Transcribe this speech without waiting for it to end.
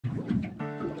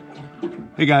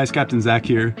Hey guys, Captain Zach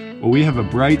here. Well, we have a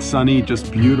bright, sunny,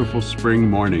 just beautiful spring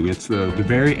morning. It's the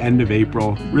very end of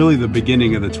April, really the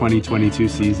beginning of the 2022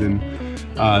 season.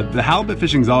 The halibut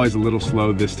fishing is always a little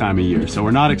slow this time of year, so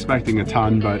we're not expecting a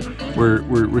ton, but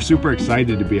we're super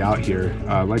excited to be out here.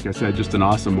 Like I said, just an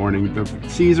awesome morning. The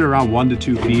seas are around 1 to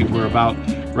 2 feet. We're about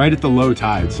right at the low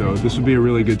tide, so this would be a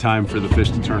really good time for the fish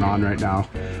to turn on right now.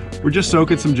 We're just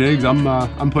soaking some jigs.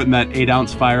 I'm putting that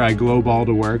 8-ounce Fire Eye glow ball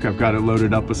to work. I've got it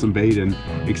loaded up with some bait and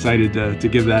excited to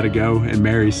give that a go. And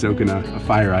Mary's soaking a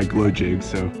Fire Eye glow jig,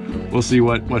 so we'll see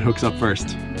what hooks up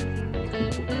first.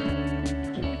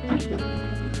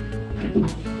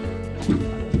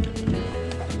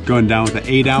 Going down with the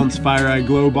 8-ounce Fire Eye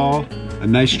glow ball, a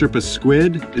nice strip of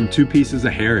squid, and 2 pieces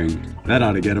of herring. That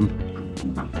ought to get them.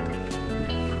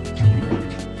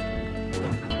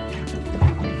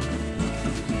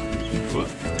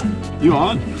 You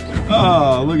on?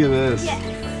 Oh, look at this.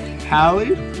 Yes.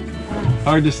 Hallie?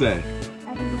 Hard to say.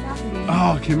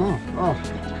 Oh, it came off. Oh.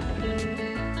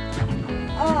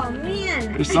 Oh,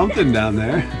 man. There's something down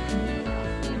there.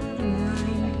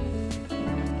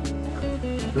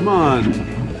 Come on.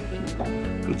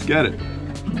 Let's get it.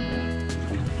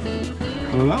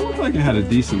 Well, that looked like it had a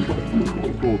decent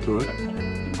pull to it.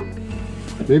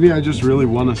 Maybe I just really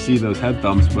want to see those head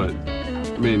thumps, but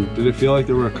I mean, did it feel like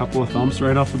there were a couple of thumps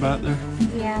right off the bat there?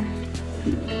 Yeah.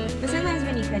 But sometimes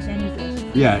when you catch any fish.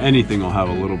 Yeah, anything will have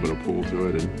a little bit of pull to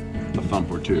it and a thump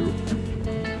or two.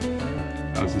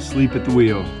 I was asleep at the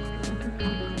wheel.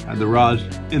 Had the rod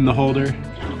in the holder.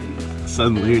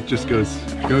 Suddenly it just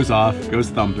goes off,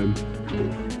 goes thumping.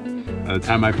 By the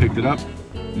time I picked it up,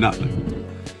 nothing.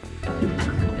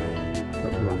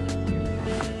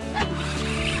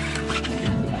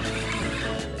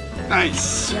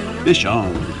 Nice! Fish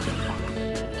on.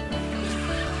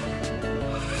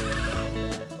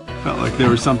 Felt like there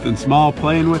was something small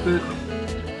playing with it.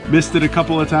 Missed it a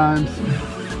couple of times.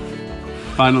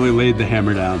 Finally laid the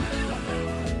hammer down.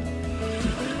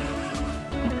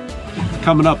 It's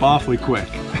coming up awfully quick.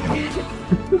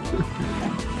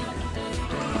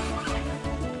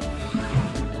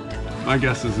 My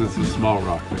guess is it's a small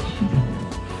rockfish.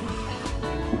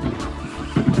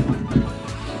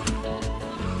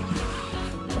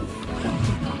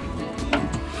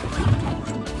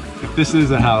 If this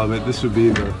is a halibut, this would be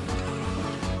the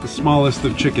smallest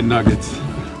of chicken nuggets.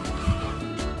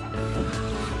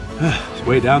 It's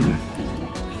way down there.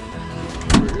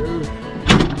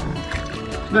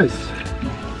 Nice.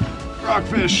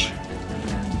 Rockfish.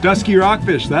 Dusky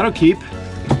rockfish, that'll keep.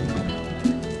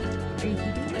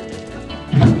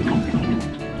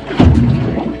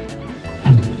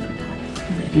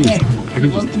 I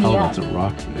can just tell that's a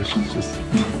rockfish. It's just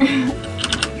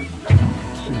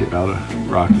should get out a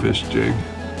rockfish jig.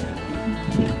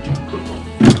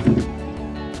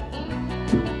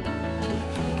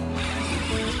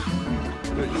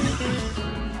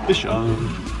 Fish on.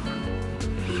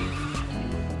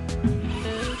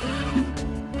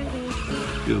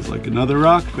 Feels like another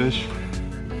rockfish.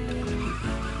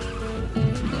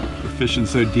 They're fishing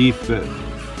so deep that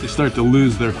they start to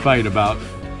lose their fight about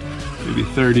maybe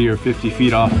 30 or 50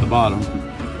 feet off the bottom.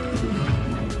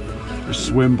 Their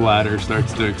swim bladder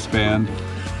starts to expand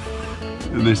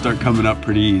and they start coming up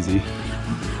pretty easy.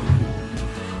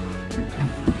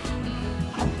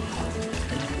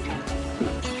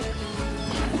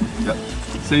 Yep,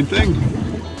 same thing.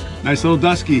 Nice little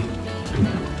dusky.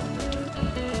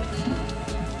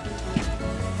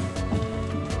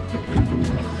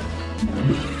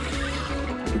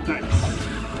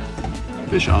 Nice.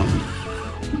 Fish on.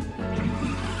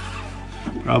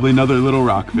 Probably another little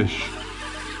rockfish.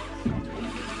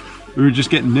 We were just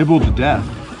getting nibbled to death.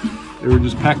 They were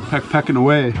just pecking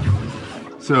away.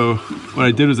 So what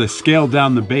I did was I scaled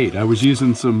down the bait. I was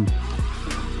using some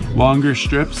longer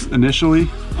strips initially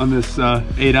on this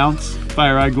 8-ounce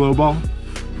Fire Eye glow ball.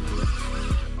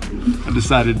 I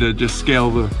decided to just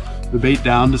scale the bait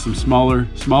down to some smaller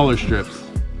strips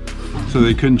so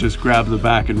they couldn't just grab the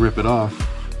back and rip it off.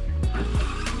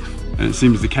 And it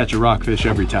seems to catch a rockfish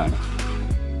every time.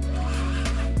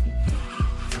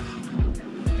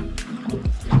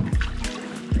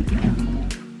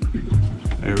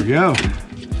 There we go,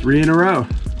 3 in a row.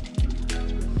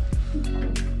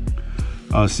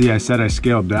 Oh, see, I said I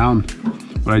scaled down.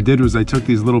 What I did was I took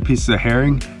these little pieces of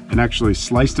herring and actually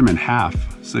sliced them in half.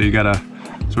 So you got a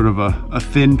sort of a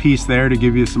thin piece there to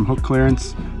give you some hook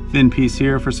clearance, thin piece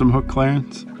here for some hook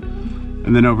clearance.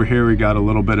 And then over here we got a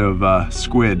little bit of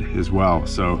squid as well.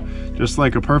 So just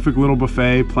like a perfect little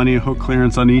buffet, plenty of hook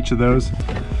clearance on each of those.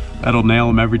 That'll nail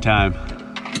them every time.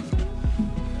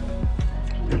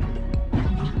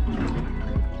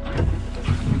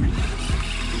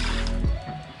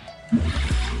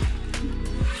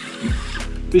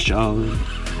 Fish on.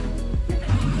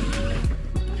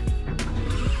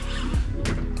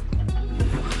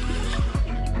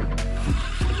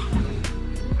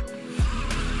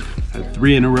 Had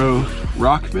 3 in a row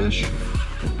rockfish.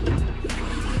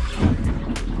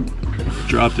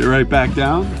 Dropped it right back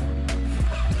down.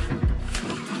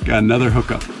 Got another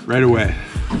hookup right away.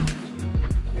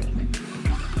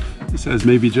 This has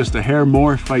maybe just a hair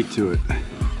more fight to it.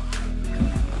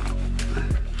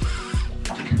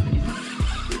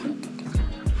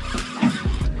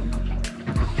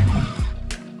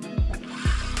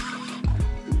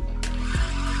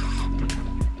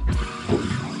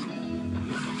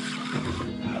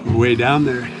 Way down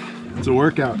there. It's a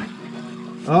workout.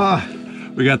 Ah,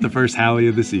 we got the first Hallie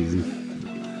of the season.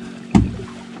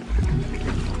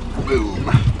 Boom.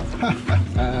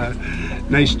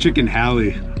 Nice chicken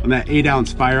Hallie on that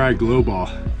 8-ounce Fire Eye glow ball.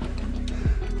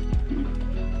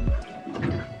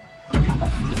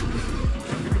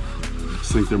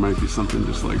 Just think there might be something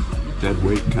just like dead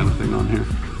weight kind of thing on here.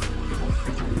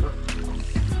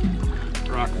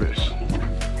 Rockfish.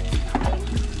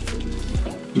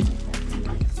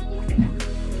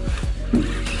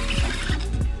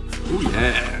 Oh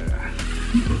yeah.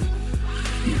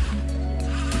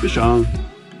 Fish on.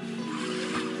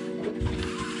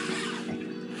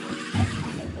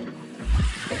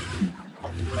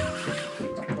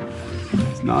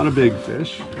 It's not a big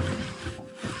fish,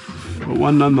 but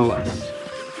one nonetheless.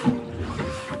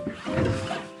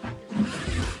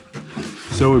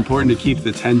 So important to keep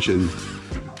the tension,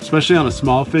 especially on a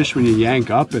small fish when you yank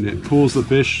up and it pulls the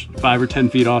fish 5 or 10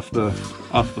 feet off the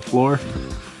floor.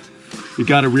 You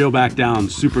got to reel back down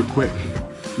super quick.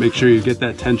 Make sure you get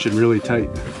that tension really tight.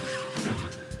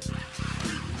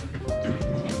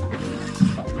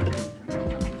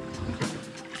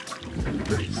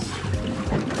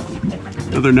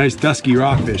 Another nice dusky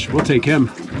rockfish. We'll take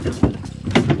him.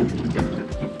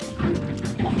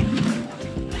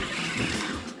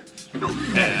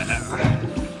 Yeah.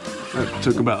 That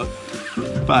took about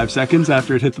 5 seconds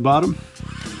after it hit the bottom.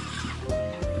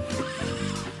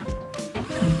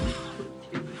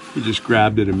 He just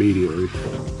grabbed it immediately.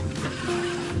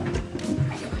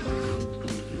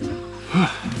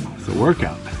 It's a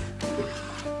workout.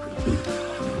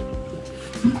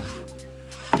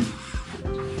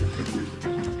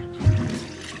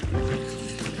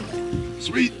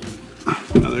 Sweet.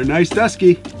 Another nice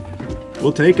dusky.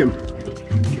 We'll take him.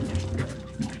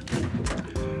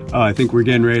 Oh, I think we're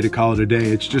getting ready to call it a day.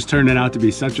 It's just turning out to be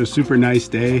such a super nice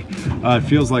day. It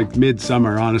feels like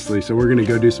midsummer, honestly. So we're gonna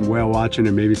go do some whale watching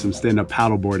and maybe some stand-up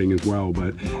paddleboarding as well.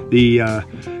 But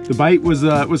the bite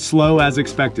was slow as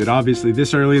expected. Obviously,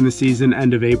 this early in the season,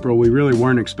 end of April, we really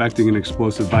weren't expecting an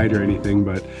explosive bite or anything.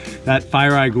 But that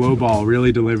Fire Eye glow ball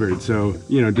really delivered. So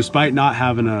you know, despite not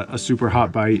having a super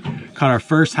hot bite, caught our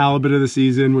first halibut of the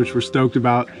season, which we're stoked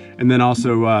about. And then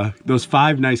also those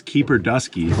 5 nice keeper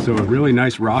duskies. So a really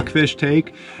nice rockfish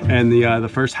take and the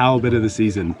first halibut of the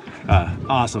season.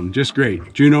 Awesome, just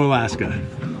great. Juneau, Alaska.